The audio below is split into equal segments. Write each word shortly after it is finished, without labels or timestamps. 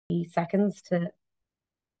seconds to...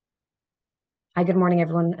 Hi, good morning,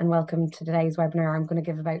 everyone, and welcome to today's webinar. I'm going to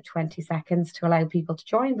give about 20 seconds to allow people to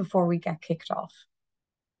join before we get kicked off.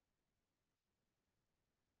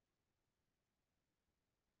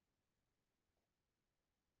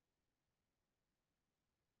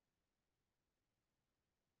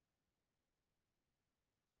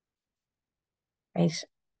 Right.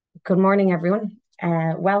 Good morning, everyone.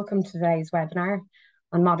 Welcome to today's webinar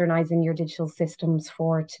on modernising your digital systems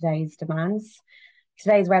for today's demands.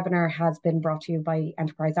 Today's webinar has been brought to you by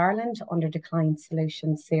Enterprise Ireland under the Client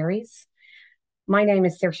Solutions series. My name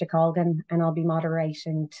is Saoirse Colgan and I'll be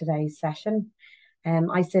moderating today's session.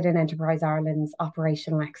 I sit in Enterprise Ireland's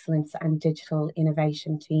Operational Excellence and Digital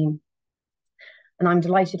Innovation team. And I'm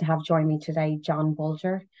delighted to have join me today John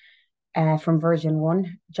Bulger from Version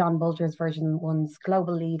 1. John Bulger is Version 1's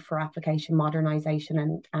Global Lead for Application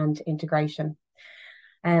Modernisation and Integration.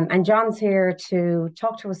 And John's here to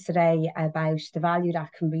talk to us today about the value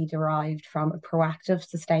that can be derived from a proactive,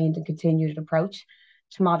 sustained and continued approach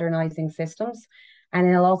to modernising systems. And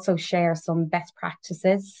he'll also share some best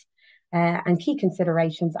practices and key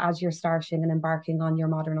considerations as you're starting and embarking on your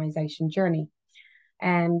modernisation journey.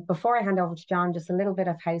 Before I hand over to John, just a little bit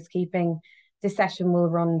of housekeeping. This session will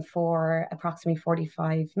run for approximately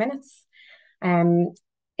 45 minutes.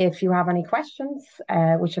 If you have any questions,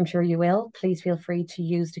 which I'm sure you will, please feel free to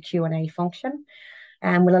use the Q&A function,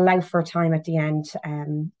 and we'll allow for time at the end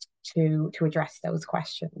to address those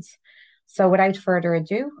questions. So without further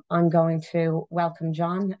ado, I'm going to welcome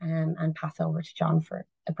John and pass over to John for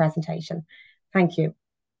a presentation. Thank you.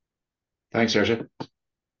 Thanks, Saoirse. Let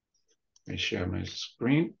me share my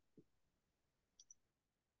screen.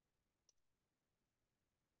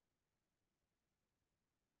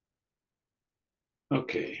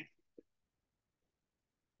 Okay.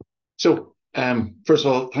 So, first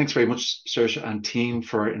of all, thanks very much, Saoirse and team,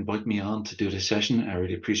 for inviting me on to do this session. I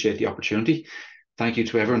really appreciate the opportunity. Thank you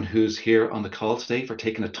to everyone who's here on the call today for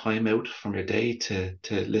taking the time out from your day to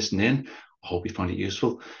listen in. I hope you find it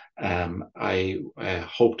useful. I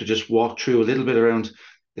hope to just walk through a little bit around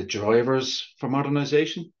the drivers for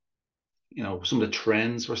modernisation, you know, some of the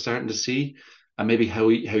trends we're starting to see, and maybe how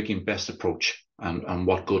you can best approach and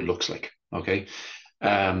what good looks like. Okay.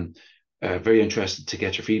 Very interested to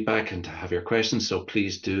get your feedback and to have your questions, so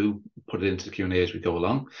please do put it into the Q&A as we go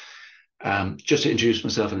along. Just to introduce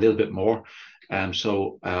myself a little bit more.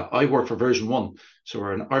 I work for Version 1. So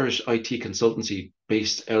we're an Irish IT consultancy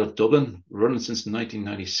based out of Dublin, running since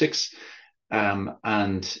 1996. You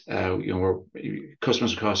know, we're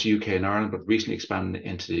customers across the UK and Ireland, but recently expanded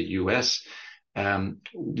into the US.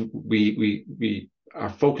 We are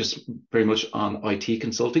focused very much on IT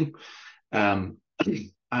consulting. And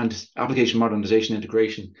application modernization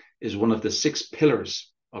integration is one of the 6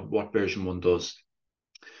 pillars of what Version 1 does.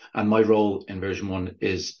 And my role in Version 1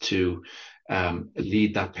 is to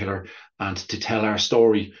lead that pillar and to tell our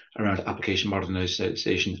story around application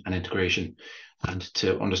modernization and integration, and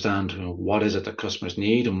to understand, you know, what is it that customers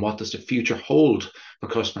need and what does the future hold for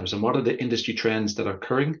customers, and what are the industry trends that are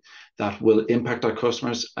occurring that will impact our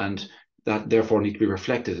customers and that therefore need to be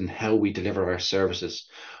reflected in how we deliver our services.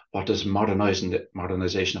 What does modernization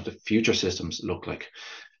of the future systems look like?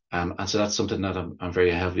 And so that's something that I'm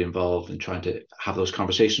very heavily involved in, trying to have those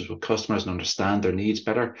conversations with customers and understand their needs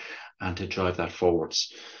better and to drive that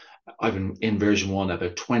forwards. I've been in Version 1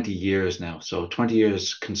 about 20 years now. So 20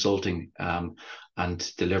 years consulting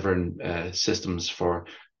and delivering systems for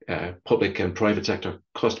public and private sector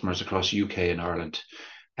customers across UK and Ireland.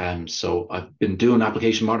 So I've been doing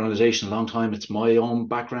application modernization a long time. It's my own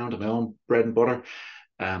background and my own bread and butter.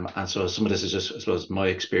 And so some of this is just, I suppose, my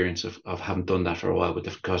experience of having done that for a while with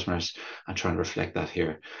different customers and trying to reflect that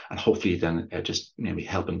here, and hopefully then just maybe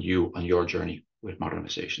helping you on your journey with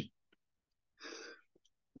modernization.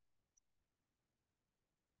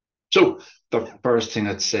 So the first thing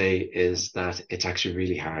I'd say is that it's actually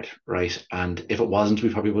really hard, right? And if it wasn't, we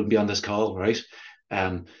probably wouldn't be on this call, right?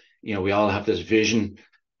 You know, we all have this vision,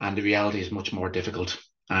 and the reality is much more difficult.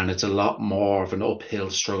 And it's a lot more of an uphill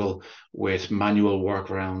struggle with manual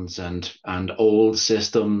workarounds and old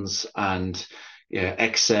systems and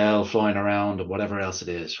Excel flying around and whatever else it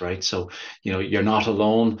is, right? So, you know, you're not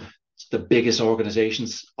alone. The biggest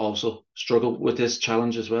organizations also struggle with this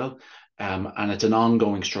challenge as well. And it's an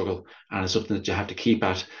ongoing struggle, and it's something that you have to keep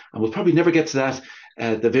at. And we'll probably never get to that,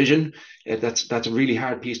 the vision. That's a really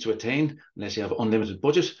hard piece to attain unless you have unlimited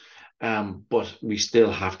budget. But we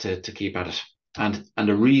still have to keep at it. And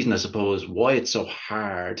the reason, I suppose, why it's so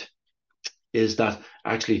hard is that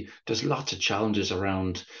actually there's lots of challenges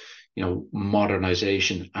around, you know,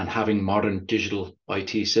 modernization and having modern digital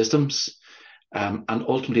IT systems. And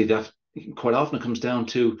ultimately, that quite often it comes down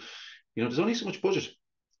to, there's only so much budget,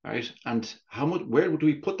 right? And where do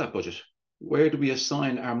we put that budget? Where do we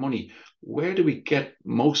assign our money? Where do we get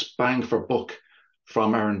most bang for buck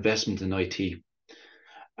from our investment in IT?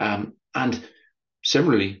 And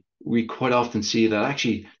similarly, we quite often see that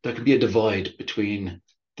actually there can be a divide between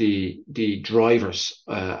the drivers,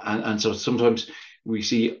 and so sometimes we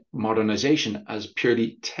see modernization as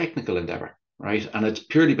purely technical endeavor, right? And it's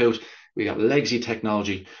purely about, we got legacy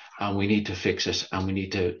technology and we need to fix it and we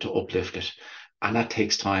need to uplift it, and that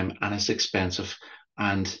takes time and it's expensive,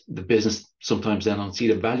 and the business sometimes then don't see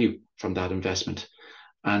the value from that investment.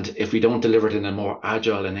 And if we don't deliver it in a more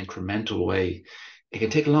agile and incremental way, it can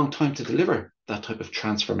take a long time to deliver that type of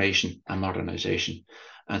transformation and modernization.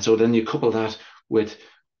 And so then you couple that with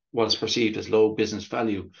what is perceived as low business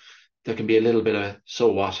value, there can be a little bit of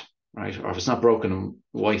so what, right? Or if it's not broken,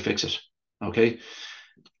 why fix it? Okay.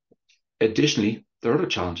 Additionally, there are other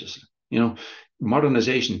challenges.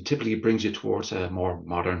 Modernization typically brings you towards a more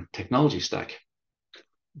modern technology stack.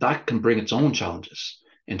 That can bring its own challenges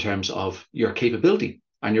in terms of your capability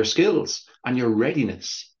and your skills and your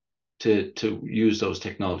readiness to use those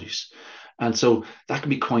technologies. And so that can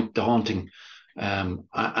be quite daunting.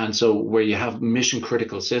 And so where you have mission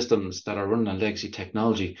critical systems that are running on legacy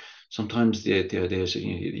technology, sometimes the idea is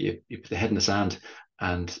you put the head in the sand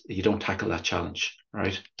and you don't tackle that challenge,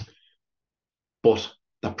 right? But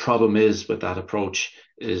the problem is with that approach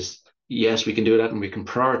is, yes, we can do that and we can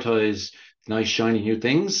prioritize nice, shiny new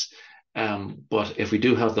things. But if we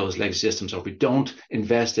do have those legacy systems, or we don't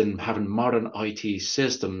invest in having modern IT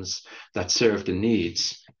systems that serve the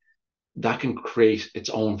needs, that can create its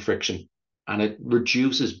own friction, and it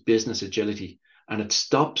reduces business agility, and it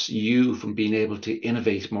stops you from being able to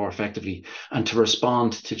innovate more effectively and to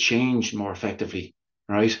respond to change more effectively,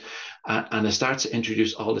 right? And it starts to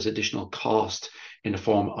introduce all this additional cost in the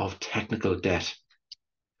form of technical debt.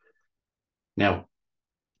 Now,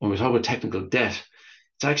 when we talk about technical debt,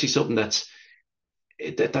 it's actually something that's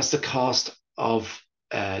the cost of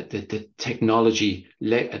the technology,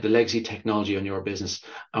 the legacy technology on your business.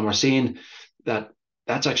 And we're seeing that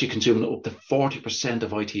that's actually consuming up to 40%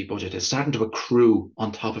 of IT budget. It's starting to accrue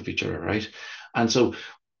on top of each other, right? And so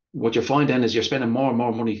what you're finding is you're spending more and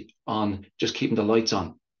more money on just keeping the lights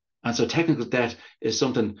on. And so technical debt is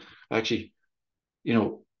something actually, I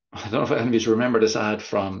don't know if any of you remember this ad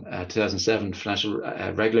from 2007 financial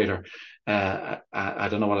regulator. I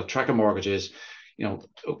don't know what a tracker mortgage is.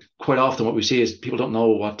 Quite often what we see is people don't know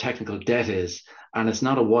what technical debt is, and it's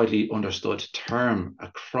not a widely understood term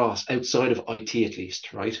outside of IT at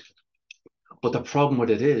least, right? But the problem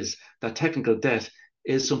with it is that technical debt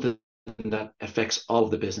is something that affects all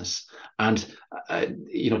of the business, and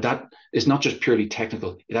that is not just purely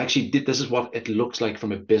technical. It actually this is what it looks like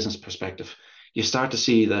from a business perspective. You start to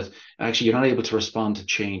see that actually you're not able to respond to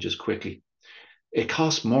change as quickly. It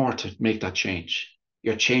costs more to make that change.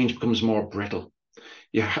 Your change becomes more brittle.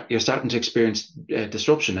 You're starting to experience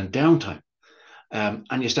disruption and downtime.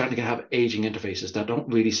 And you're starting to have aging interfaces that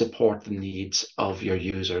don't really support the needs of your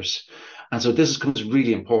users. And so this becomes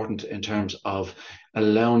really important in terms of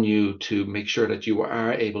allowing you to make sure that you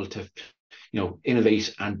are able to,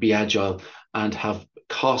 innovate and be agile and have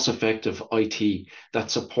cost-effective IT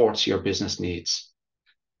that supports your business needs.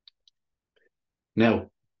 Now,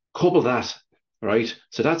 couple that, right?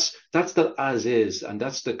 So that's the as is, and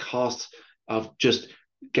that's the cost of just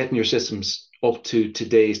getting your systems up to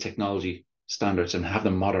today's technology standards and have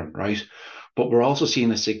them modern, right? But we're also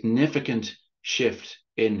seeing a significant shift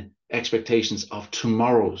in expectations of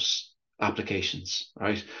tomorrow's applications,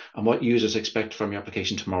 right? And what users expect from your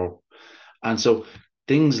application tomorrow. And so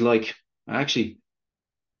things like actually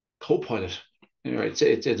Copilot, it's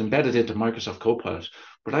embedded into Microsoft Copilot,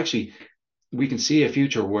 but actually we can see a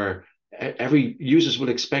future where every users will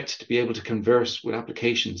expect to be able to converse with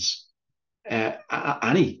applications,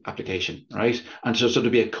 any application, right? And so there'll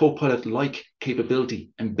be a Copilot-like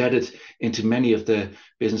capability embedded into many of the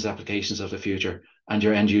business applications of the future and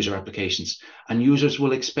your end user applications. And users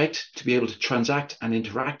will expect to be able to transact and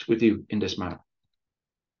interact with you in this manner.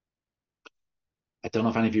 I don't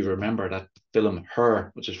know if any of you remember that film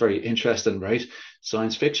Her, which is very interesting, right?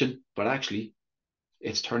 Science fiction, but actually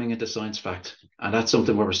it's turning into science fact. And that's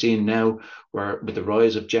something where we're seeing now, where with the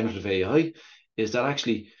rise of generative AI, is that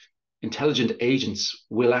actually intelligent agents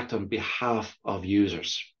will act on behalf of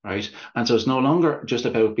users, right? And so it's no longer just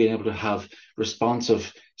about being able to have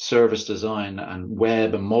responsive service design and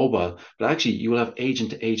web and mobile, but actually you will have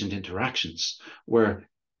agent-to-agent interactions where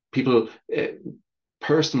people,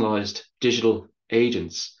 personalized digital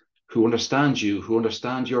agents who understand you, who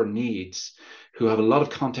understand your needs, who have a lot of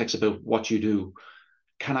context about what you do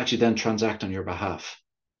can actually then transact on your behalf,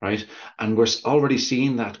 right? And we're already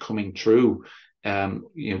seeing that coming through.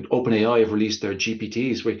 OpenAI have released their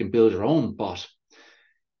GPTs where you can build your own bot.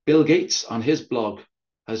 Bill Gates on his blog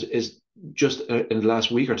is just in the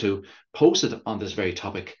last week or two posted on this very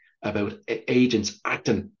topic about agents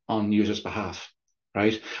acting on users' behalf,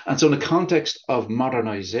 right? And so in the context of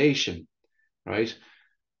modernization, right,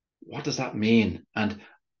 what does that mean? And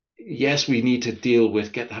yes, we need to deal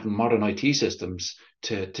with having modern IT systems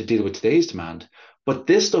to deal with today's demand, but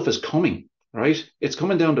this stuff is coming, right? It's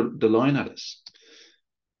coming down the line at us.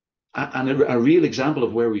 And a real example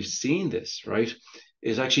of where we've seen this, right,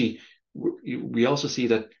 is actually we also see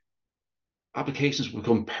that applications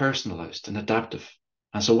become personalized and adaptive.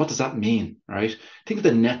 And so what does that mean, right? Think of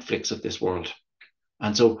the Netflix of this world.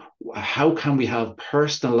 And so how can we have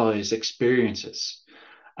personalized experiences?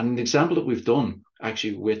 And an example that we've done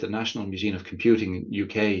actually with the National Museum of Computing in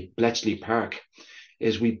UK, Bletchley Park,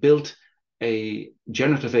 is we built a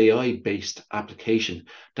generative AI based application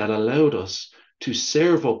that allowed us to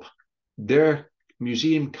serve up their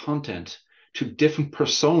museum content to different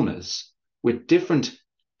personas with different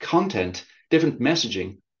content, different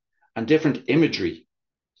messaging, and different imagery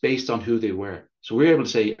based on who they were. So we're able to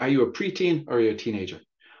say, are you a preteen or are you a teenager?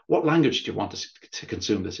 What language do you want to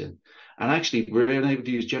consume this in? And actually, we're able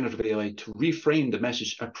to use generative AI to reframe the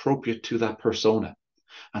message appropriate to that persona.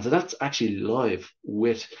 And so that's actually live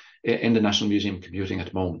in the National Museum of Computing at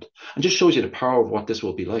the moment. And just shows you the power of what this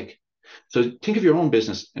will be like. So think of your own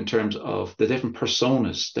business in terms of the different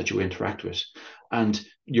personas that you interact with and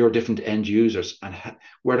your different end users and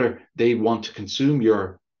whether they want to consume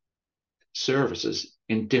your services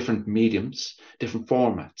in different mediums, different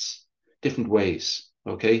formats, different ways.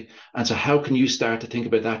 Okay. And so how can you start to think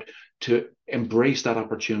about that to embrace that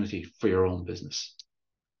opportunity for your own business?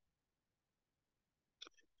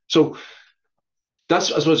 So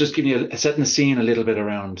that's, I suppose, just giving you setting the scene a little bit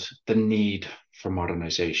around the need for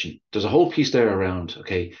modernization. There's a whole piece there around,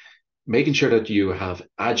 okay, making sure that you have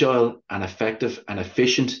agile and effective and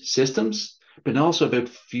efficient systems, but also about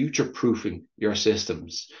future-proofing your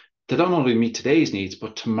systems to not only meet today's needs,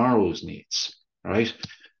 but tomorrow's needs, right?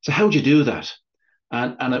 So how do you do that?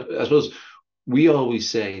 And I suppose we always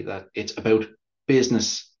say that it's about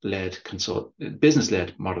business-led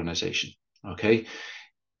modernization, okay?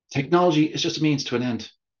 Technology is just a means to an end,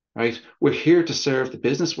 right? We're here to serve the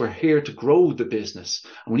business. We're here to grow the business.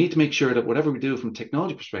 And we need to make sure that whatever we do from a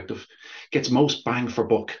technology perspective gets most bang for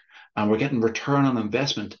buck and we're getting return on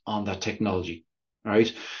investment on that technology,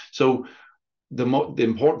 right? So the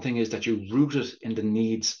important thing is that you root it in the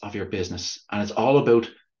needs of your business. And it's all about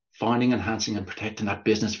finding, enhancing, and protecting that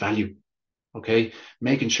business value. Okay,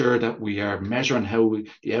 making sure that we are measuring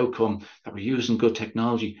the outcome, that we're using good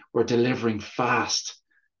technology, we're delivering fast,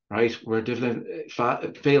 right? We're delivering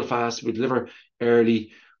fail fast, we deliver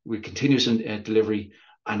early, we continuous in delivery,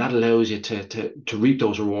 and that allows you to reap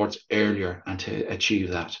those rewards earlier and to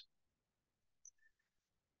achieve that.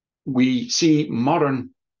 We see modern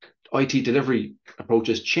IT delivery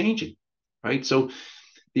approaches changing, right? So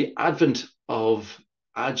the advent of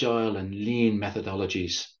agile and lean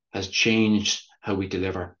methodologies has changed how we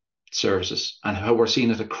deliver services and how we're seeing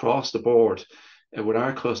it across the board with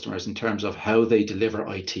our customers in terms of how they deliver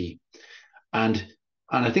IT. And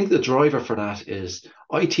I think the driver for that is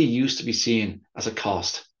IT used to be seen as a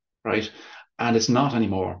cost, right? And it's not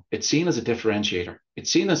anymore. It's seen as a differentiator.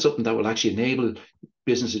 It's seen as something that will actually enable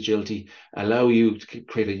business agility, allow you to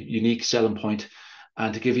create a unique selling point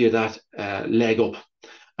and to give you that leg up.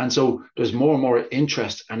 And so there's more and more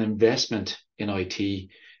interest and investment in IT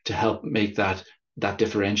to help make that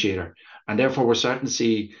differentiator. And therefore, we're starting to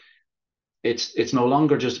see it's no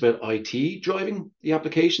longer just about IT driving the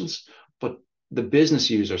applications, but the business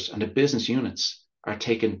users and the business units are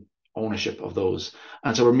taking ownership of those.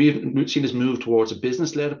 And so we're seeing this move towards a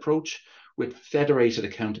business-led approach with federated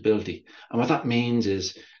accountability. And what that means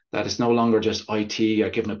is that it's no longer just IT are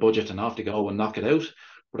given a budget and off they go and knock it out,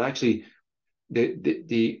 but actually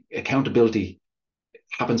the accountability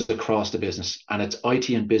happens across the business, and it's IT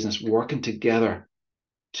and business working together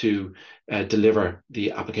to deliver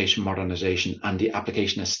the application modernization and the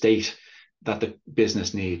application estate that the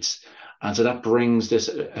business needs. And so that brings this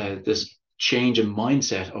change in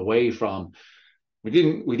mindset away from we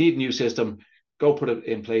need a new system, go put it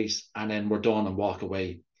in place, and then we're done and walk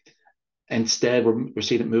away. Instead, we're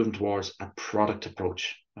seeing it moving towards a product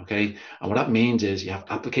approach. Okay, and what that means is you have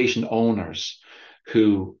application owners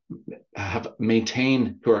who are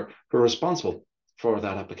responsible for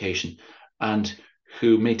that application and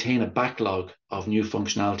who maintain a backlog of new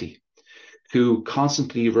functionality, who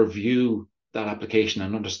constantly review that application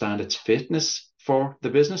and understand its fitness for the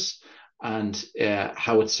business, and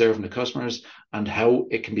how it's serving the customers and how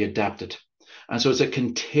it can be adapted. And so it's a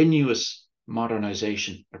continuous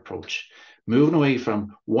modernization approach, moving away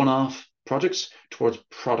from one-off projects towards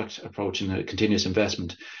product approach and a continuous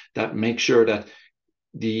investment that makes sure that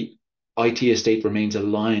the IT estate remains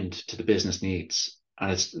aligned to the business needs,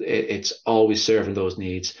 and it's always serving those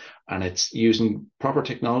needs, and it's using proper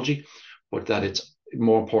technology, but that it's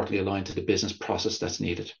more importantly aligned to the business process that's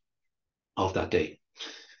needed of that day.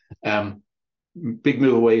 Big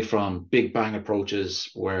move away from big bang approaches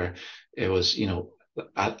where it was,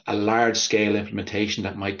 a large scale implementation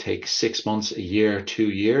that might take 6 months, a year, 2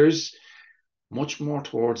 years, much more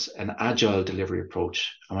towards an agile delivery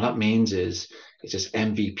approach. And what that means is it's just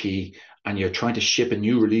MVP, and you're trying to ship a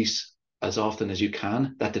new release as often as you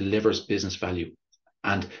can that delivers business value.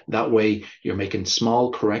 And that way you're making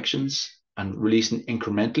small corrections and releasing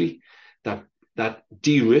incrementally that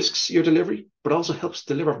de-risks your delivery, but also helps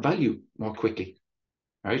deliver value more quickly,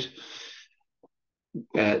 right?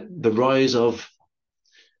 The rise of,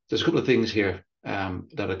 there's a couple of things here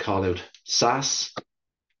that I call out: SaaS,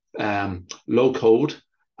 low code,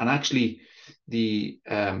 and actually the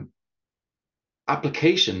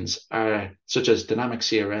applications are such as Dynamic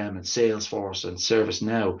CRM and Salesforce and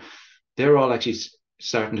ServiceNow. They're all actually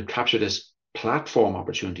starting to capture this platform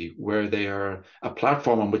opportunity where they are a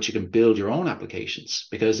platform on which you can build your own applications,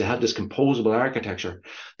 because they have this composable architecture.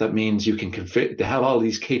 That means you can configure, they have all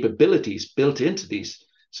these capabilities built into these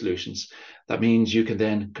solutions. That means you can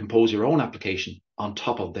then compose your own application on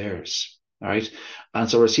top of theirs. All right. And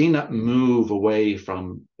so we're seeing that move away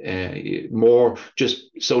from more just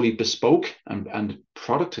solely bespoke and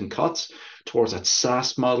product and cuts towards that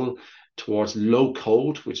SaaS model, towards low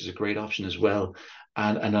code, which is a great option as well.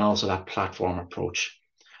 And then also that platform approach.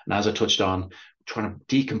 And as I touched on, trying to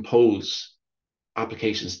decompose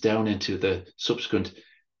applications down into the subsequent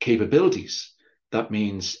capabilities. That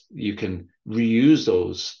means you can reuse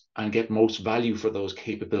those and get most value for those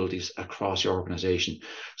capabilities across your organization,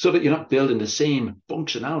 so that you're not building the same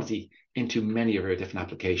functionality into many of your different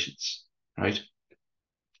applications, right?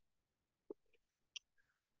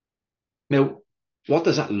 Now, what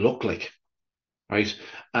does that look like, right?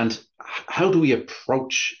 And how do we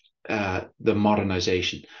approach the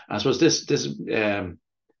modernization? And I suppose this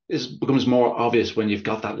becomes more obvious when you've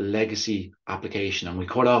got that legacy application, and we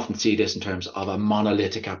quite often see this in terms of a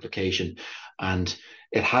monolithic application, and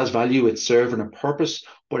it has value, it's serving a purpose,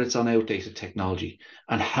 but it's on outdated technology.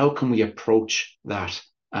 And how can we approach that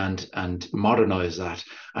and modernize that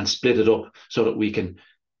and split it up so that we can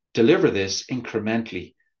deliver this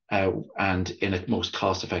incrementally and in a most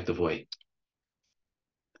cost-effective way?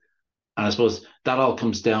 And I suppose that all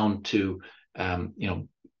comes down to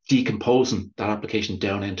decomposing that application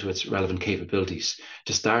down into its relevant capabilities,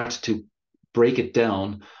 to start to break it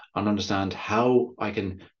down and understand how I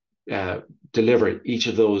can deliver each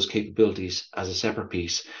of those capabilities as a separate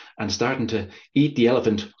piece, and starting to eat the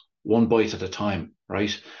elephant one bite at a time,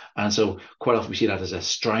 right? And so quite often we see that as a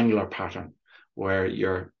strangler pattern, where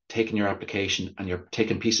you're taking your application and you're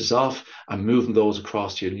taking pieces off and moving those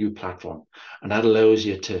across to your new platform. And that allows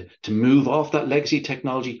you to move off that legacy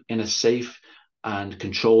technology in a safe and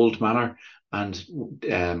controlled manner, and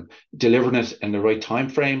delivering it in the right time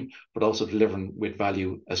frame, but also delivering with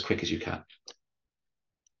value as quick as you can.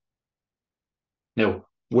 Now,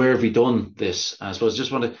 where have we done this? I suppose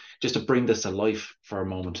just to bring this to life for a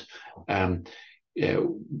moment.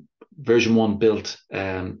 Version 1 built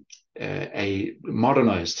a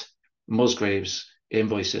modernized Musgraves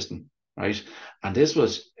invoice system, right? And this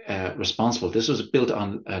was responsible. This was built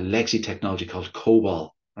on a legacy technology called COBOL,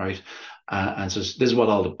 right? And so this is what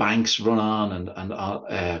all the banks run on,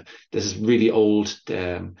 and this is really old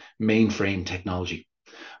mainframe technology,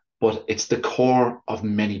 but it's the core of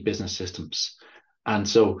many business systems. And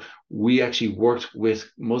so we actually worked with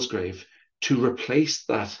Musgrave to replace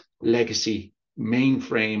that legacy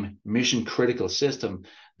mainframe mission critical system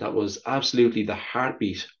that was absolutely the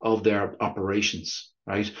heartbeat of their operations,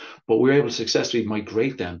 right? But we were able to successfully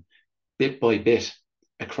migrate them bit by bit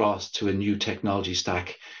across to a new technology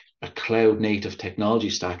stack, a cloud native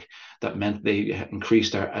technology stack that meant they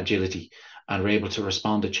increased their agility and were able to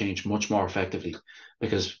respond to change much more effectively.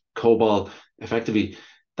 Because COBOL, effectively,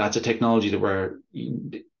 that's a technology that where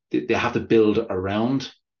they have to build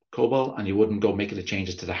around COBOL, and you wouldn't go making the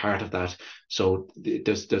changes to the heart of that. So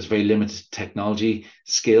there's very limited technology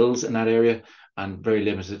skills in that area, and very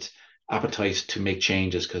limited appetite to make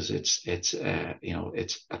changes, because it's at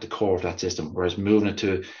the core of that system. Whereas moving it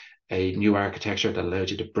to a new architecture that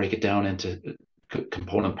allows you to break it down into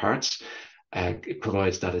component parts, it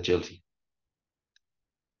provides that agility.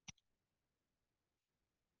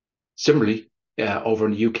 Similarly, over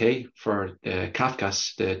in the UK for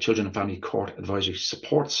CAFCAS, the Children and Family Court Advisory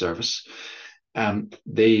Support Service,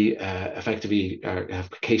 they effectively have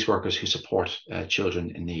caseworkers who support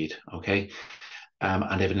children in need, okay?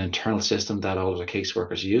 And they have an internal system that all of the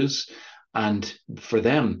caseworkers use. And for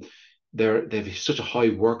them, they've such a high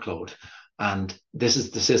workload. And this is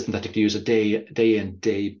the system that they can use a day in,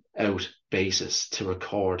 day out basis to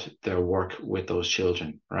record their work with those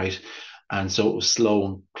children, right? And so it was slow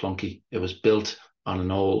and clunky. It was built on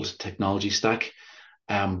an old technology stack.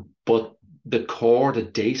 But the core, the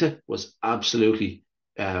data was absolutely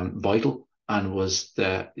vital and was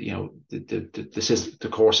the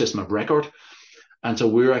core system of record. And so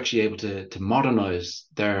we were actually able to modernize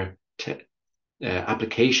their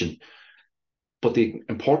application. But the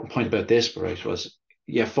important point about this, right, was,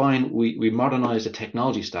 yeah, fine, we modernized the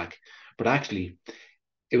technology stack, but actually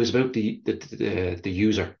it was about the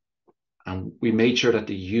user. And we made sure that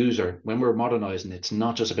the user, when we're modernizing, it's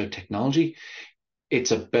not just about technology,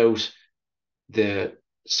 it's about the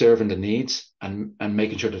serving the needs and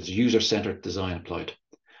making sure that there's user-centered design applied.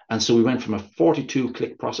 And so we went from a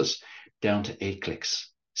 42-click process down to 8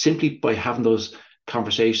 clicks, simply by having those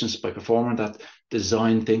conversations, by performing that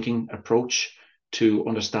design thinking approach to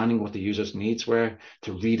understanding what the user's needs were,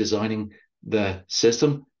 to redesigning the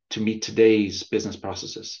system to meet today's business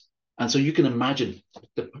processes. And so you can imagine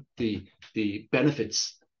the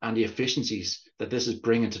benefits and the efficiencies that this is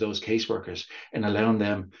bringing to those caseworkers and allowing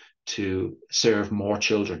them to serve more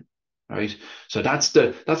children, right? So that's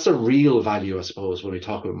the real value, I suppose, when we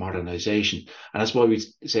talk about modernization. And that's why we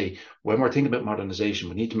say when we're thinking about modernization,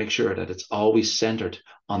 we need to make sure that it's always centered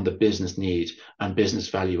on the business need and business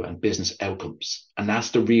value and business outcomes. And that's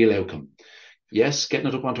the real outcome. Yes, getting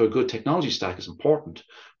it up onto a good technology stack is important,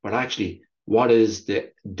 but actually, what is the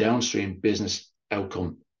downstream business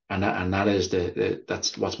outcome? And that is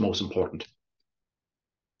that's what's most important.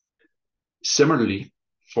 Similarly,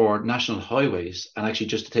 for national highways, and actually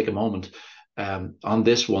just to take a moment, on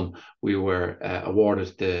this one, we were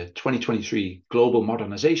awarded the 2023 Global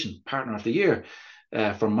Modernisation Partner of the Year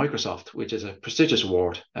from Microsoft, which is a prestigious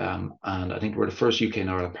award. And I think we're the first UK and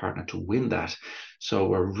Ireland partner to win that. So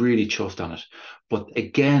we're really chuffed on it. But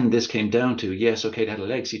again, this came down to, yes, okay, they had a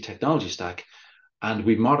legacy technology stack, and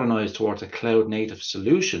we modernized towards a cloud native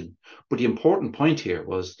solution. But the important point here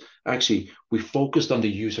was actually we focused on the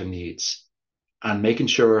user needs and making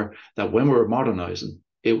sure that when we were modernizing,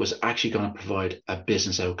 it was actually going to provide a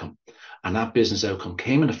business outcome. And that business outcome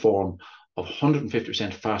came in the form of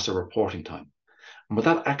 150% faster reporting time. And what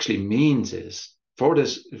that actually means is for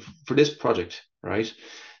this project, right,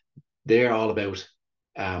 they're all about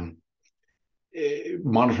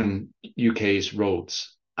monitoring UK's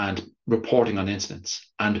roads and reporting on incidents.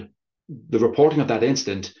 And the reporting of that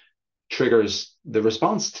incident triggers the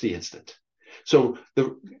response to the incident. So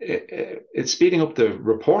it's speeding up the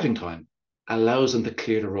reporting time, allows them to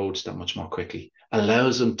clear the roads that much more quickly,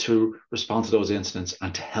 allows them to respond to those incidents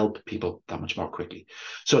and to help people that much more quickly.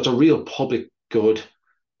 So it's a real public good,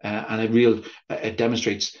 and it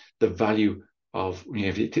demonstrates the value of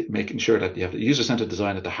making sure that you have the user-centered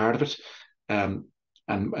design at the heart of it. And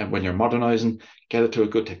when you're modernizing, get it to a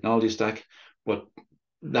good technology stack, but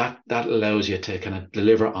that allows you to kind of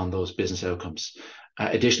deliver on those business outcomes.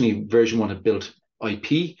 Additionally, version 1 had built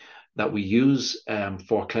IP that we use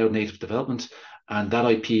for cloud native development, and that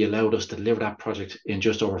IP allowed us to deliver that project in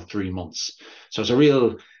just over 3 months. So it's a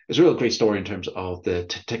real great story in terms of the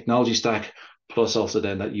technology stack, plus also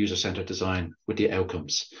then that user-centered design with the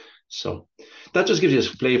outcomes. So that just gives you a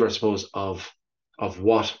flavor, I suppose, of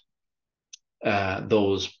what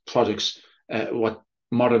those projects, what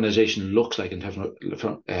modernization looks like in terms of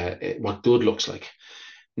what good looks like.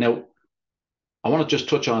 Now, I want to just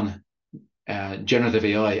touch on generative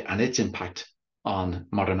AI and its impact on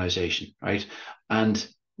modernization, right? And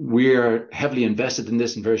we're heavily invested in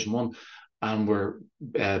this in version 1, and we're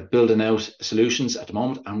building out solutions at the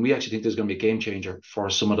moment. And we actually think there's going to be a game changer for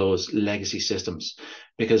some of those legacy systems,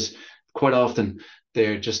 because quite often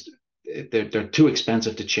they're too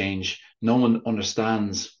expensive to change. No one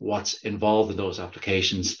understands what's involved in those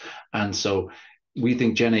applications. And so we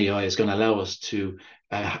think Gen AI is going to allow us to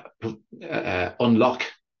unlock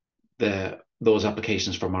those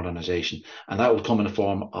applications for modernization. And that will come in the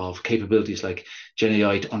form of capabilities like Gen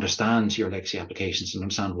AI to understand your legacy applications and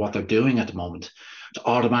understand what they're doing at the moment, to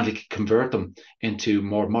automatically convert them into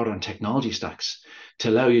more modern technology stacks, to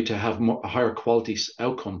allow you to have a higher quality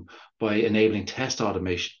outcome by enabling test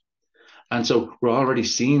automation. And so we're already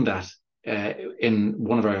seeing that in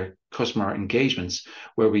one of our customer engagements,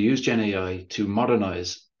 where we use Gen AI to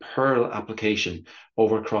modernize Perl application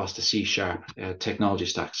over across the C# technology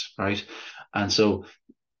stacks, right? And so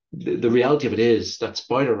the reality of it is that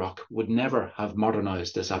SpiderRock would never have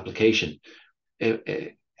modernized this application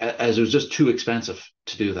as it was just too expensive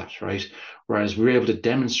to do that, right? Whereas we were able to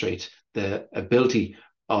demonstrate the ability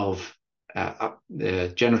of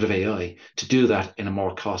generative AI to do that in a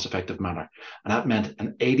more cost-effective manner. And that meant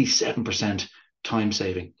an 87% time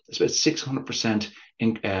saving. It's about 600%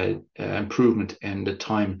 improvement in the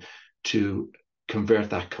time to convert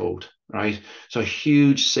that code, right? So a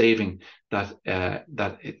huge saving that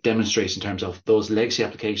it demonstrates in terms of those legacy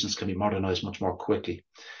applications can be modernized much more quickly.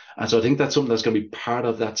 And so I think that's something that's going to be part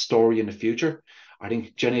of that story in the future. I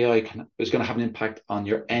think Gen AI is going to have an impact on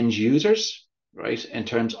your end users, right, in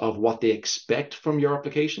terms of what they expect from your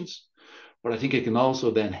applications. But I think it can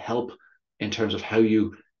also then help in terms of how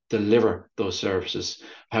you deliver those services,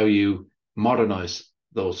 how you modernize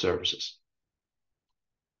those services.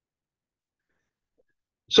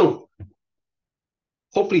 So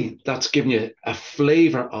hopefully that's given you a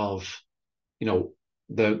flavor of,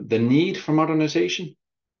 the need for modernization,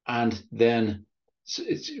 and then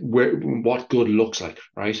it's what good looks like,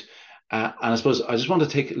 right? And I suppose I just want to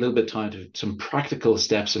take a little bit of time to some practical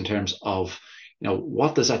steps in terms of,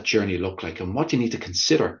 what does that journey look like, and what do you need to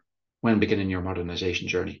consider when beginning your modernization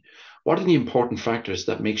journey? What are the important factors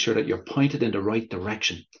that make sure that you're pointed in the right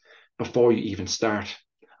direction before you even start?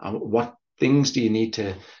 What things do you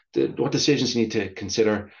need what decisions you need to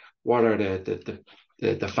consider? What are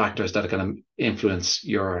the factors that are going to influence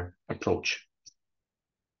your approach?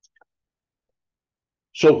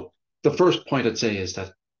 So the first point I'd say is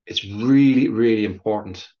that it's really, really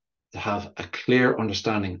important to have a clear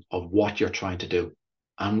understanding of what you're trying to do.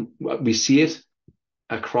 And we see it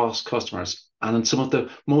across customers, and in some of the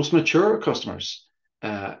most mature customers,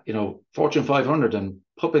 Fortune 500 and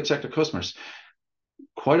public sector customers.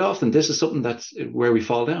 Quite often, this is something that's where we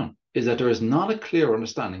fall down, is that there is not a clear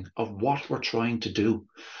understanding of what we're trying to do.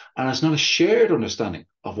 And it's not a shared understanding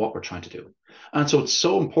of what we're trying to do. And so it's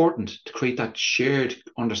so important to create that shared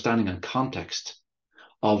understanding and context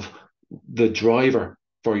of the driver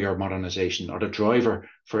for your modernization, or the driver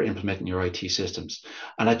for implementing your IT systems,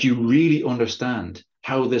 and that you really understand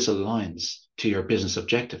how this aligns to your business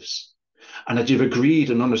objectives, and that you've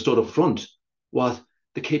agreed and understood up front what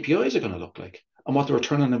the KPIs are going to look like and what the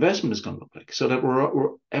return on investment is going to look like, so that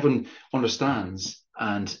everyone understands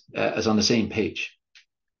and is on the same page.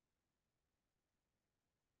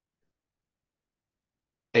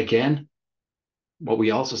 Again, what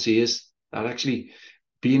we also see is that actually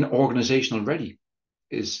being organizational ready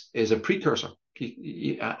is a precursor.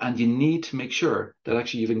 And you need to make sure that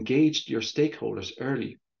actually you've engaged your stakeholders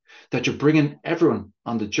early, that you're bringing everyone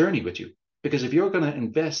on the journey with you. Because if you're going to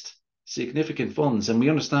invest significant funds, and we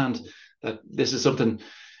understand that this is something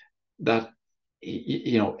that,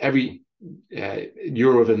 every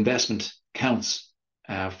euro of investment counts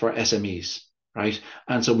for SMEs, right?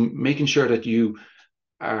 And so making sure that you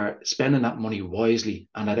are spending that money wisely,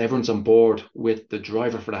 and that everyone's on board with the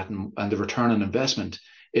driver for that, and the return on investment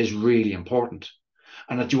is really important.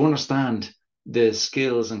 And that you understand the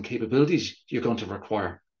skills and capabilities you're going to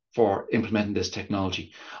require for implementing this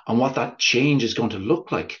technology, and what that change is going to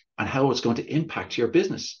look like, and how it's going to impact your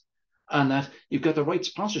business, and that you've got the right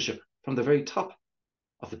sponsorship from the very top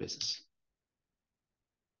of the business.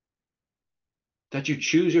 That you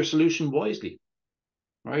choose your solution wisely,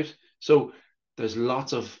 right? So there's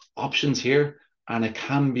lots of options here, and it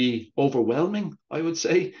can be overwhelming, I would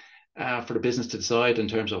say, for the business to decide in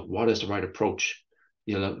terms of what is the right approach.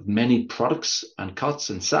 You'll have many products and COTS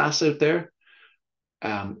and SaaS out there.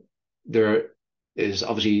 There is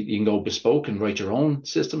obviously, you can go bespoke and write your own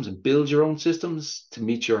systems and build your own systems to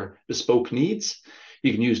meet your bespoke needs.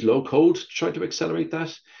 You can use low code to try to accelerate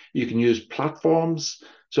that. You can use platforms.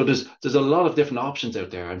 So there's a lot of different options out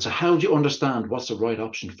there. And so how do you understand what's the right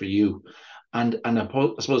option for you? And I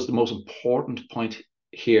suppose the most important point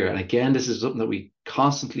here, and again, this is something that we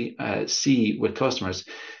constantly see with customers,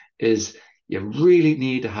 is you really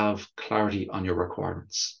need to have clarity on your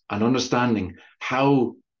requirements and understanding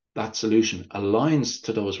how that solution aligns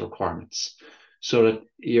to those requirements, so that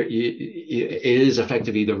it is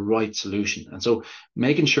effectively the right solution. And so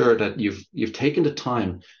making sure that you've taken the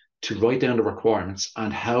time to write down the requirements,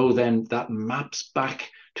 and how then that maps back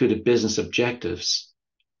to the business objectives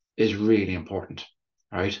is really important,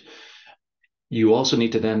 right? You also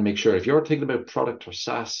need to then make sure, if you're thinking about product or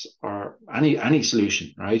SaaS or any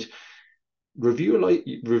solution, right, review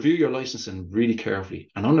your licensing really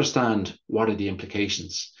carefully, and understand what are the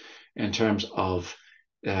implications in terms of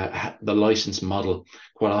the license model.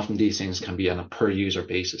 Quite often these things can be on a per user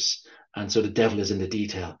basis, And so the devil is in the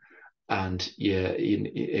detail. And yeah,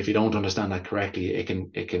 if you don't understand that correctly, it can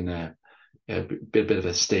be a bit of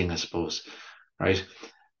a sting, I suppose, right?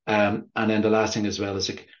 And then the last thing as well is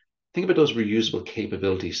like, think about those reusable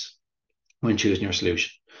capabilities when choosing your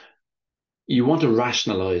solution. You want to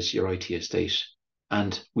rationalize your IT estate.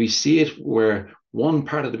 And we see it where one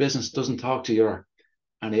part of the business doesn't talk to the other,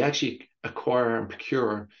 and they actually acquire and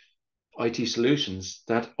procure IT solutions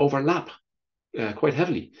that overlap quite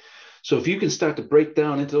heavily. So if you can start to break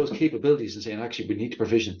down into those capabilities and saying, actually, we need to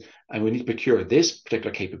provision and we need to procure this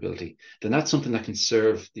particular capability, then that's something that can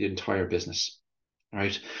serve the entire business,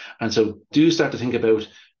 right? And so do start to think about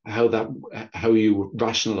how you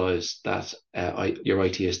rationalize that your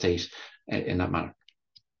IT estate in that manner.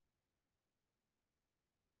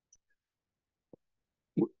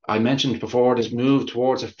 I mentioned before this move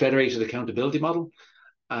towards a federated accountability model,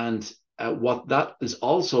 and what that is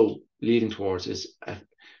also leading towards is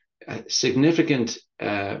a significant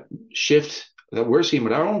shift that we're seeing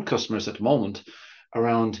with our own customers at the moment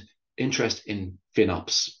around interest in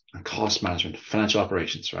FinOps and cost management, financial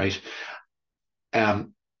operations, right?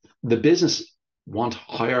 The business want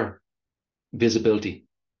higher visibility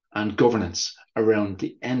and governance around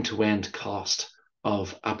the end-to-end cost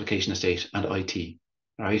of application estate and IT,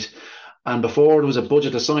 right? And before there was a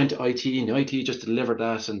budget assigned to IT, and the IT just delivered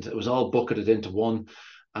that, and it was all bucketed into one.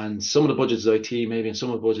 And some of the budgets is IT, maybe, and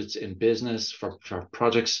some of the budgets in business for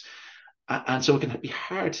projects. And so it can be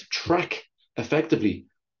hard to track effectively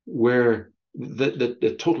where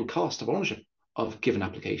the total cost of ownership of given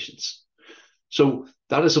applications. So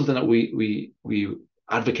that is something that we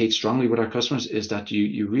advocate strongly with our customers, is that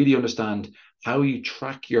you really understand how you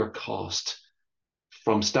track your cost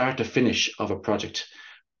from start to finish of a project,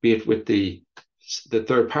 be it with the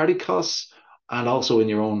third-party costs and also in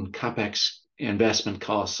your own CapEx investment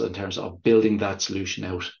costs in terms of building that solution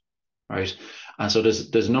out, right? And so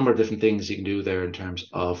there's a number of different things you can do there in terms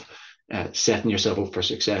of setting yourself up for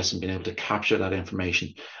success and being able to capture that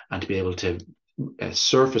information and to be able to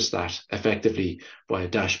surface that effectively via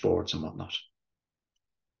dashboards and whatnot.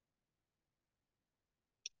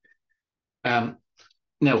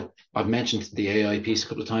 Now, I've mentioned the AI piece a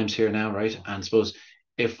couple of times here now, right? And I suppose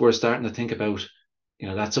if we're starting to think about,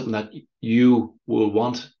 that's something that you will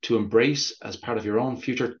want to embrace as part of your own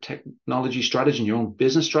future technology strategy and your own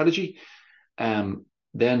business strategy,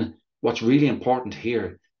 then what's really important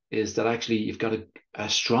here is that actually you've got a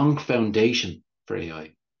strong foundation for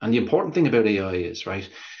AI. And the important thing about AI is, right,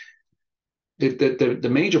 the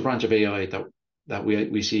major branch of AI that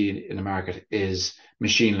we see in the market is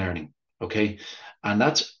machine learning, okay? And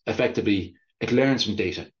that's effectively, it learns from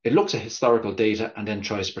data. It looks at historical data and then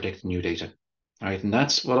tries to predict new data, right? And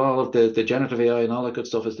that's what all of the generative AI and all that good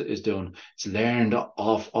stuff is doing. It's learned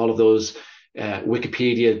off all of those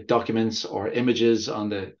Wikipedia documents or images on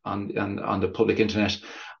the public internet,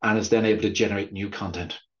 and it's then able to generate new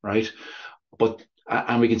content, right?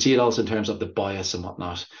 And we can see it also in terms of the bias and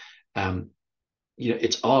whatnot.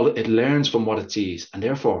 It learns from what it sees, and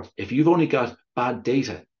therefore, if you've only got bad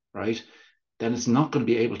data, right, then it's not going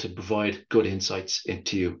to be able to provide good insights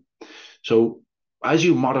into you. So as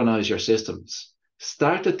you modernize your systems,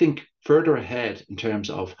 start to think further ahead in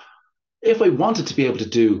terms of, if I wanted to be able to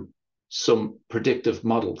do some predictive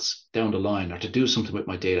models down the line or to do something with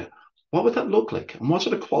my data, what would that look like? And what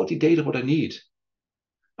sort of quality data would I need?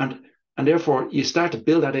 And therefore, you start to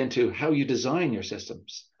build that into how you design your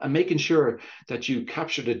systems and making sure that you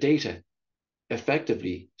capture the data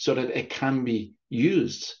effectively so that it can be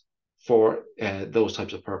used for those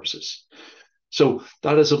types of purposes. So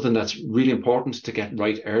that is something that's really important to get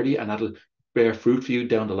right early, and that'll bear fruit for you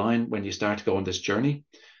down the line when you start to go on this journey.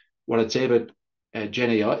 What I'd say about Gen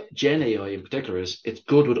AI in particular is it's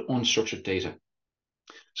good with unstructured data.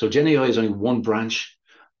 So Gen AI is only one branch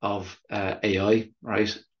of AI,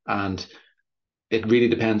 right? And it really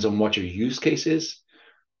depends on what your use case is.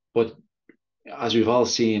 But as we've all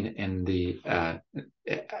seen in the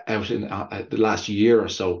last year or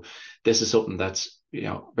so, this is something that's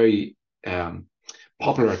very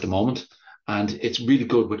popular at the moment, and it's really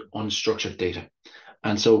good with unstructured data.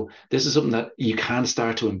 And so this is something that you can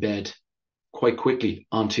start to embed quite quickly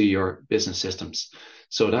onto your business systems.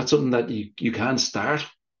 So that's something that you can start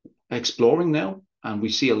exploring now, and we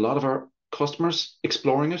see a lot of our customers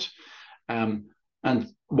exploring it.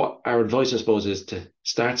 And what our advice, I suppose, is to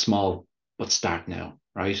start small, but start now,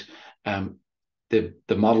 right? The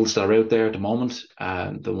models that are out there at the moment,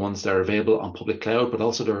 the ones that are available on public cloud, but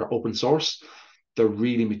also they're open source, they're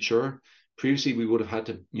really mature. Previously, we would have had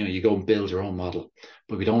to, you go and build your own model,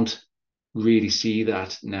 but we don't really see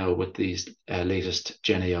that now with these latest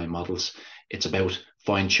Gen AI models. It's about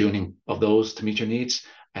fine tuning of those to meet your needs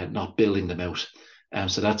and not building them out.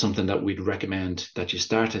 So that's something that we'd recommend that you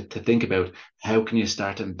start to think about. How can you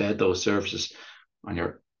start to embed those services on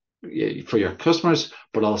for your customers,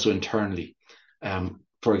 but also internally?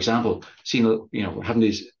 For example,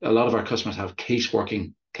 having a lot of our customers have case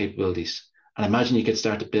working capabilities, and imagine you could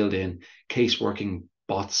start to build in case working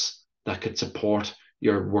bots that could support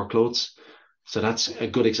your workloads. So that's a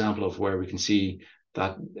good example of where we can see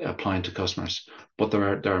that applying to customers. But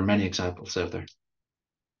there are many examples out there.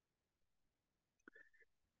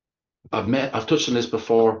 I've touched on this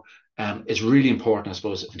before. It's really important, I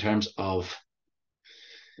suppose, in terms of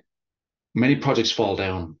many projects fall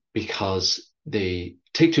down because they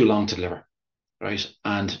take too long to deliver, right?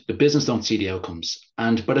 And the business don't see the outcomes.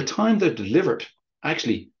 And by the time they're delivered,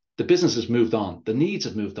 actually, the business has moved on, the needs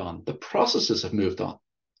have moved on, the processes have moved on,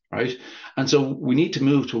 right? And so we need to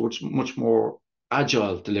move towards much more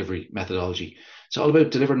agile delivery methodology. It's all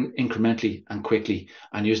about delivering incrementally and quickly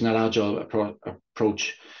and using that agile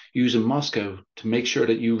approach, using Moscow to make sure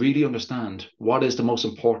that you really understand what is the most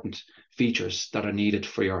important features that are needed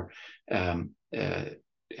for your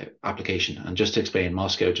application. And just to explain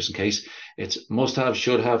Moscow, just in case, it's must have,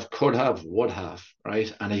 should have, could have, would have,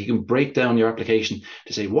 right? And if you can break down your application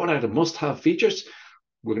to say, what are the must have features?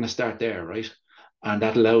 We're going to start there, right? And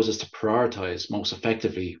that allows us to prioritize most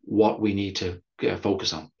effectively what we need to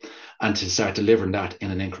focus on and to start delivering that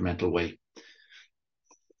in an incremental way.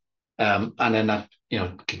 And then that,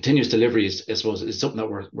 continuous delivery is, I suppose, is something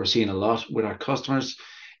that we're seeing a lot with our customers.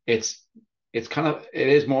 It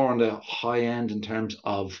is more on the high end in terms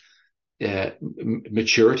of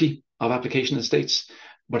maturity of application estates,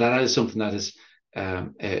 but that is something that is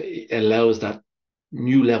allows that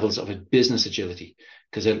new levels of a business agility,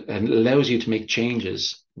 because it allows you to make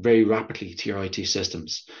changes very rapidly to your IT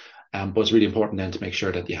systems. But it's really important then to make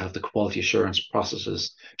sure that you have the quality assurance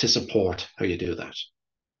processes to support how you do that.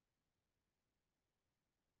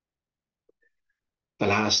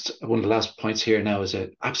 One of the last points here now is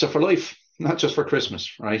that apps are for life, not just for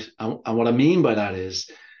Christmas, right? And what I mean by that is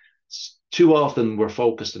too often we're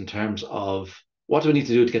focused in terms of what do we need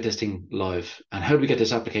to do to get this thing live and how do we get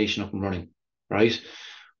this application up and running, right?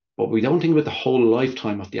 But we don't think about the whole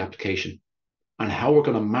lifetime of the application and how we're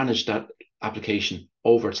going to manage that application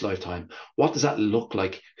over its lifetime. What does that look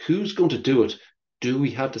like? Who's going to do it? Do we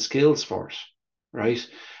have the skills for it, right?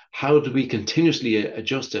 How do we continuously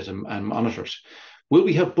adjust it and monitor it? Will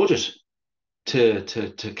we have budget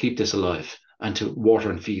to keep this alive and to water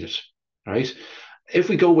and feed it, right? If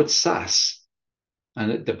we go with SaaS,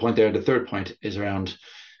 and the point there, the third point is around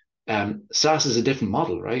SaaS is a different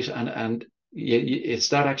model, right? And it's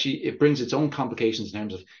that actually it brings its own complications in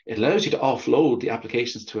terms of it allows you to offload the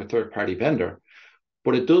applications to a third-party vendor,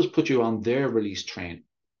 but it does put you on their release train,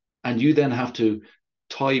 and you then have to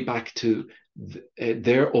tie back to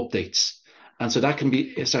their updates. And so that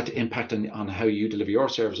can start to impact on how you deliver your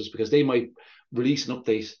services, because they might release an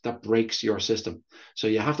update that breaks your system. So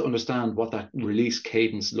you have to understand what that release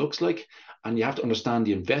cadence looks like, and you have to understand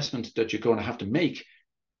the investment that you're going to have to make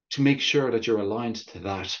sure that you're aligned to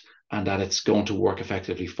that and that it's going to work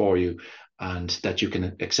effectively for you and that you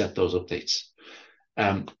can accept those updates.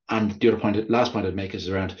 And the last point I'd make is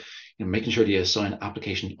around making sure that you assign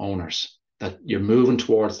application owners, that you're moving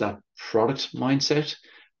towards that product mindset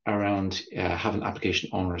around having application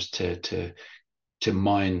owners to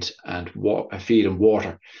mind and feed and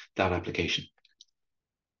water that application.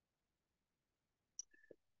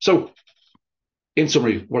 So in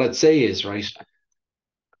summary, what I'd say is, right,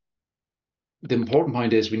 the important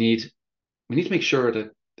point is we need to make sure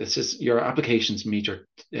that your applications meet your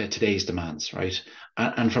today's demands, right?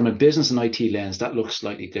 And from a business and IT lens, that looks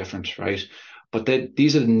slightly different, right? But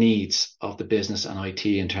these are the needs of the business and IT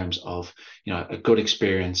in terms of a good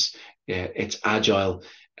experience. It's agile.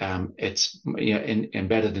 It's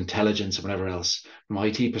embedded intelligence and whatever else. From an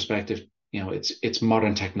IT perspective, it's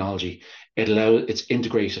modern technology. It's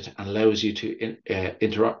integrated and allows you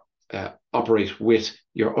to operate with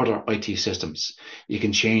your other IT systems. You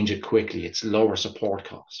can change it quickly. It's lower support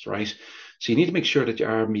cost, right? So you need to make sure that you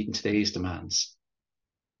are meeting today's demands.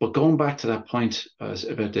 But going back to that point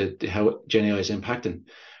about how Gen AI is impacting,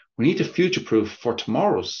 we need to future-proof for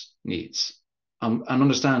tomorrow's needs and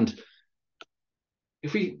understand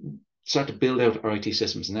if we start to build out our IT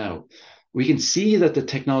systems now, we can see that the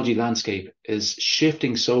technology landscape is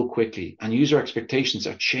shifting so quickly and user expectations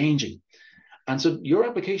are changing. And so your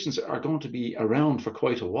applications are going to be around for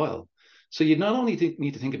quite a while. So you not only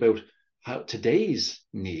need to think about how today's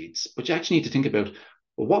needs, but you actually need to think about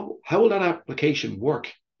how will that application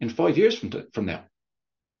work in 5 years from now?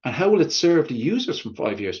 And how will it serve the users from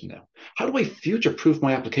 5 years from now? How do I future-proof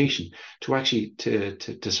my application to actually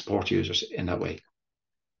to support users in that way?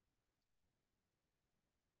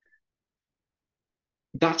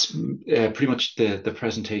 That's pretty much the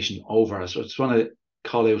presentation over. So I just want to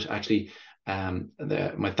call out actually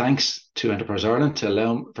my thanks to Enterprise Ireland for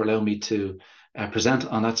allowing me to present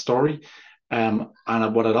on that story. And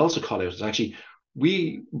what I'd also call out is actually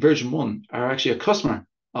we, Version 1, are actually a customer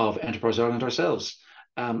of Enterprise Ireland ourselves.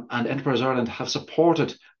 And Enterprise Ireland have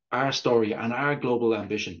supported our story and our global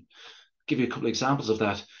ambition. I'll give you a couple of examples of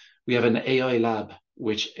that. We have an AI lab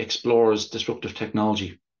which explores disruptive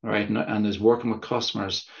technology, right, and is working with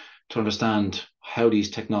customers to understand how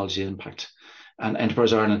these technologies impact. And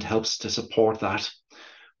Enterprise Ireland helps to support that.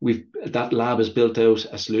 That lab has built out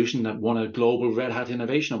a solution that won a global Red Hat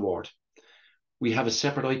Innovation Award. We have a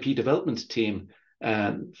separate IP development team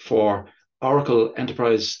for Oracle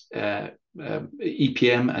Enterprise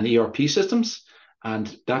EPM and ERP systems,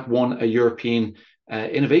 and that won a European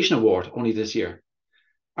Innovation Award only this year.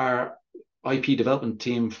 Our IP development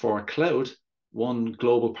team for cloud won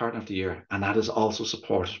Global Partner of the Year, and that is also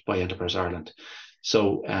supported by Enterprise Ireland.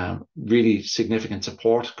 So really significant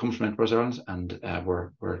support comes from Enterprise Ireland, and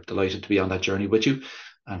we're delighted to be on that journey with you.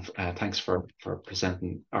 And thanks for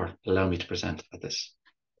presenting or allowing me to present at this.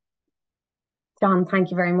 John, thank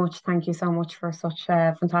you very much. Thank you so much for such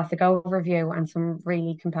a fantastic overview and some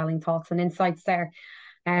really compelling thoughts and insights there.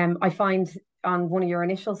 I find on one of your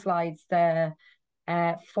initial slides, the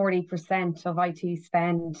 40% of IT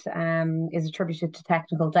spend is attributed to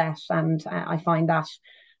technical debt, and I find that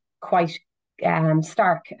quite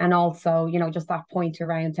stark. And also, you know, just that point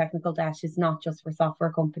around technical debt is not just for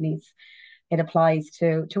software companies. It applies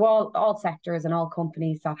to all sectors and all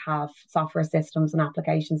companies that have software systems and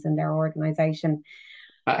applications in their organization.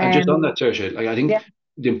 And just on that, Saoirse, like I think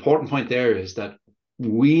the important point there is that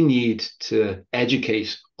we need to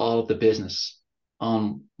educate all of the business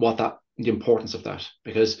on the importance of that,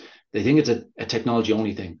 because they think it's a technology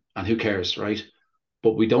only thing, and who cares, right?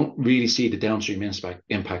 But we don't really see the downstream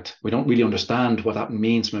impact. We don't really understand what that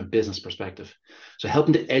means from a business perspective. So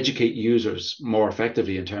helping to educate users more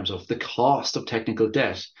effectively in terms of the cost of technical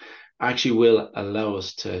debt actually will allow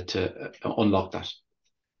us to unlock that.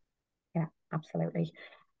 Yeah, absolutely.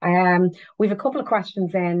 We have a couple of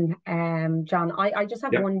questions in, John. I just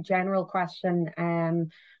have one general question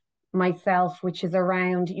myself, which is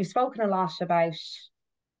around, you've spoken a lot about,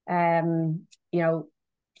 you know,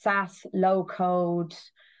 SaaS, low code,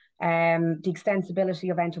 the extensibility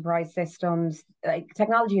of enterprise systems. Like,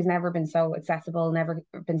 technology has never been so accessible, never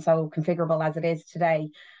been so configurable as it is today.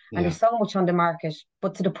 And there's so much on the market,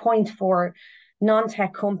 but to the point for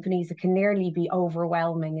non-tech companies, it can nearly be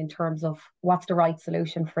overwhelming in terms of what's the right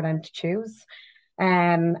solution for them to choose.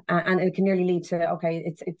 And it can nearly lead to, okay,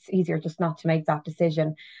 it's easier just not to make that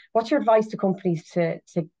decision. What's your advice to companies to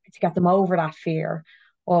get them over that fear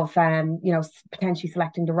of you know, potentially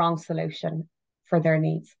selecting the wrong solution for their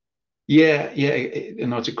needs? Yeah, you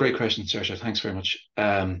know, it's a great question, Saoirse. Thanks very much.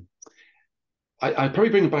 I'd probably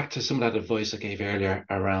bring it back to some of that advice I gave earlier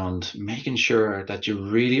around making sure that you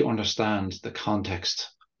really understand the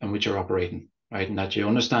context in which you're operating, right? And that you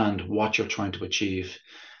understand what you're trying to achieve,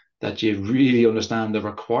 that you really understand the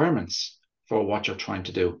requirements for what you're trying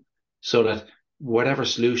to do, so that whatever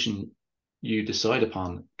solution you decide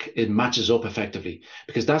upon, it matches up effectively.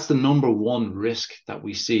 Because that's the number one risk that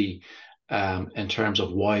we see in terms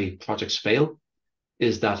of why projects fail,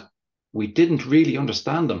 is that we didn't really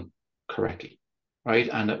understand them correctly, right?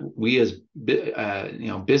 And we as you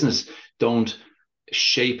know, business don't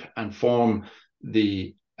shape and form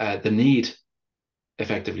the need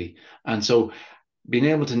effectively. And so being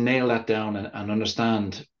able to nail that down and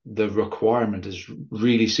understand the requirement is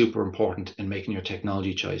really super important in making your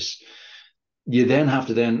technology choice. You then have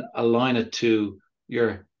to then align it to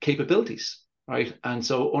your capabilities, right? And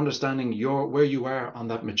so understanding where you are on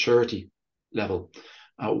that maturity level,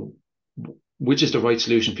 which is the right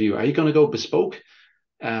solution for you. Are you going to go bespoke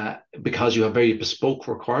because you have very bespoke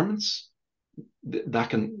requirements?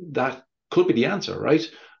 That could be the answer, right?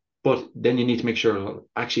 But then you need to make sure,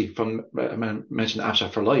 actually, I mentioned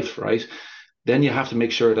Abstract for Life, right? Then you have to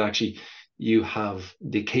make sure that actually you have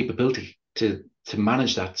the capability to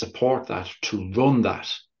manage that, support that, to run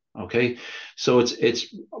that. Okay, so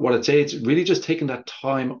it's what I'd say. It's really just taking that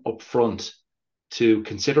time up front to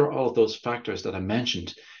consider all of those factors that I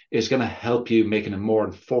mentioned is going to help you making a more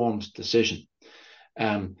informed decision.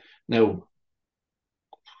 Now,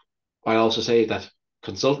 I also say that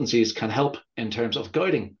consultancies can help in terms of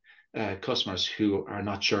guiding customers who are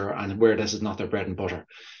not sure and where this is not their bread and butter,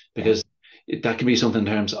 because that can be something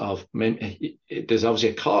in terms of, there's obviously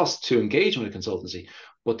a cost to engage with a consultancy,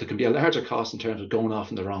 but there can be a larger cost in terms of going off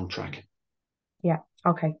in the wrong track. Yeah.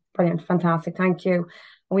 Okay. Brilliant. Fantastic. Thank you.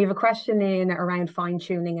 We have a question in around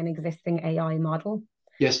fine-tuning an existing AI model.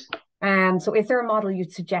 Yes. So is there a model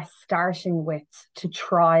you'd suggest starting with to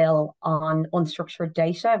trial on unstructured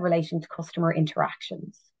data relating to customer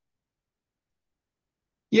interactions?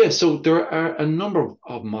 Yeah, so there are a number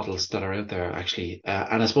of models that are out there actually,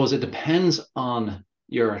 and I suppose it depends on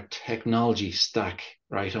your technology stack,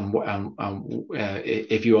 right? And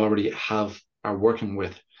if you already are working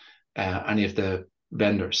with any of the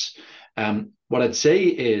vendors. What I'd say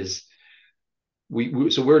is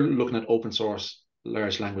so we're looking at open source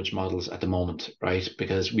large language models at the moment, right?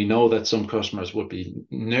 Because we know that some customers would be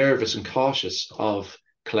nervous and cautious of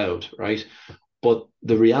cloud, right? But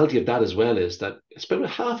the reality of that as well is that it's about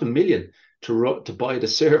 $500,000 to buy the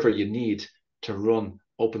server you need to run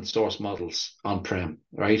open source models on-prem,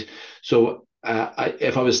 right? So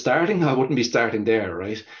if I was starting, I wouldn't be starting there,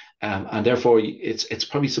 right? And therefore, it's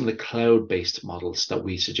probably some of the cloud-based models that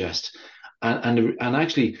we suggest. And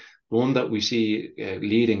actually, one that we see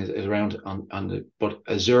leading is around but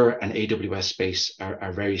Azure and AWS space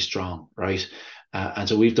are very strong, right? And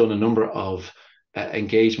so we've done a number of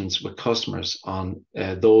engagements with customers on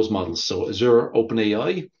those models. So Azure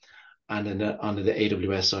OpenAI, and then on the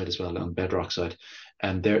AWS side as well, on Bedrock side.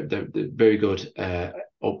 And they're very good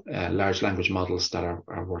large language models that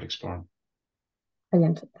are worth exploring.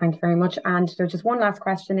 Brilliant. Thank you very much. And there's just one last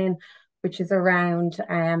question in, which is around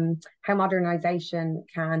how modernisation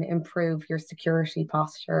can improve your security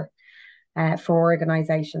posture for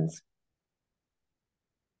organisations.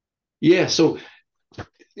 Yeah, so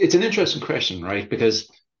it's an interesting question, right? Because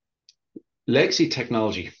legacy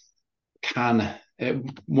technology can,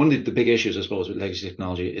 one of the big issues, I suppose, with legacy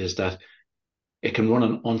technology is that it can run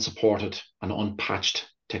an unsupported and unpatched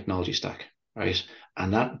technology stack, right?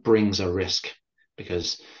 And that brings a risk,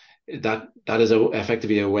 because that is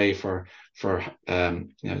effectively a way for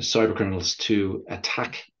cyber criminals to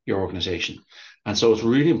attack your organization. And so it's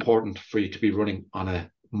really important for you to be running on a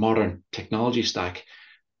modern technology stack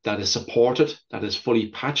that is supported, that is fully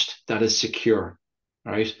patched, that is secure,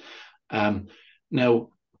 right? Now,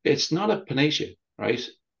 it's not a panacea, right?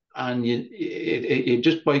 And it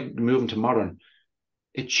just by moving to modern,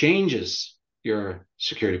 it changes your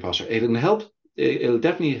security posture. It'll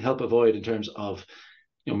definitely help avoid in terms of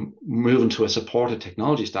moving to a supported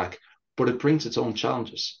technology stack, but it brings its own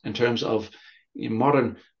challenges in terms of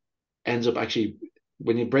modern ends up actually,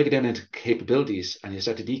 when you break it down into capabilities and you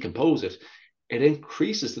start to decompose it, it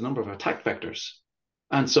increases the number of attack vectors.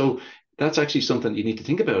 And so that's actually something you need to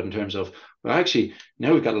think about in terms of, well, actually,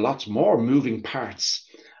 now we've got lots more moving parts,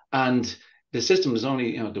 and the system is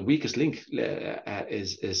only, the weakest link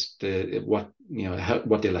is what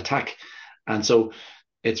they'll attack. And so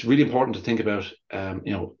it's really important to think about,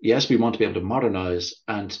 yes, we want to be able to modernize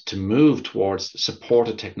and to move towards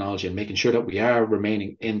supported technology and making sure that we are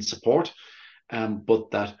remaining in support,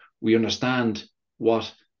 but that we understand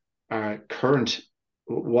what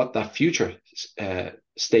that future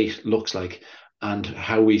state looks like, and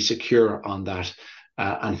how we secure on that,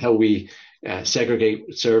 and how we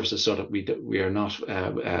segregate services so that we are not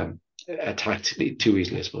attacked too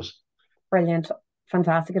easily, I suppose. Brilliant.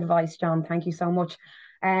 Fantastic advice, John. Thank you so much.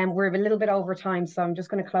 We're a little bit over time, so I'm just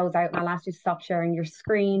going to close out, and I'll ask you to stop sharing your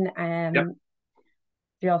screen. Yep.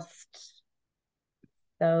 Just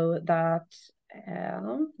so that,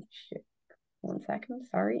 1 second,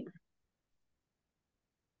 sorry.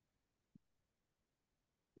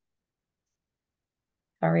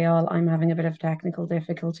 Sorry, all, I'm having a bit of technical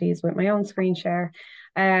difficulties with my own screen share.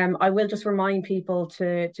 I will just remind people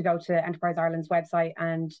to go to Enterprise Ireland's website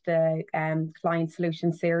and the Client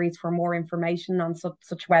Solutions series for more information on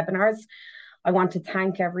such webinars. I want to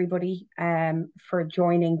thank everybody for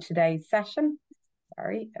joining today's session.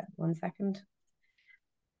 Sorry, 1 second.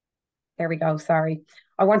 There we go, sorry.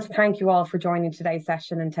 I want to thank you all for joining today's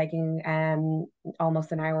session and taking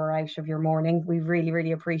almost an hour out of your morning. We really,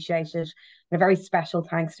 really appreciate it. And a very special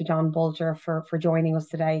thanks to John Bulger for joining us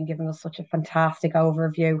today and giving us such a fantastic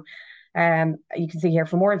overview. You can see here,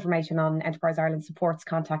 for more information on Enterprise Ireland supports,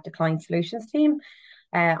 contact the Client Solutions team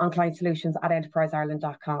on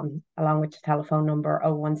clientsolutions@enterpriseireland.com, along with the telephone number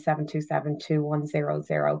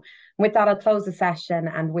 017272100. With that, I'll close the session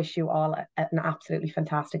and wish you all an absolutely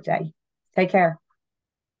fantastic day. Take care.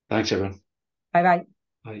 Thanks, everyone. Bye-bye.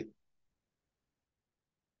 Bye.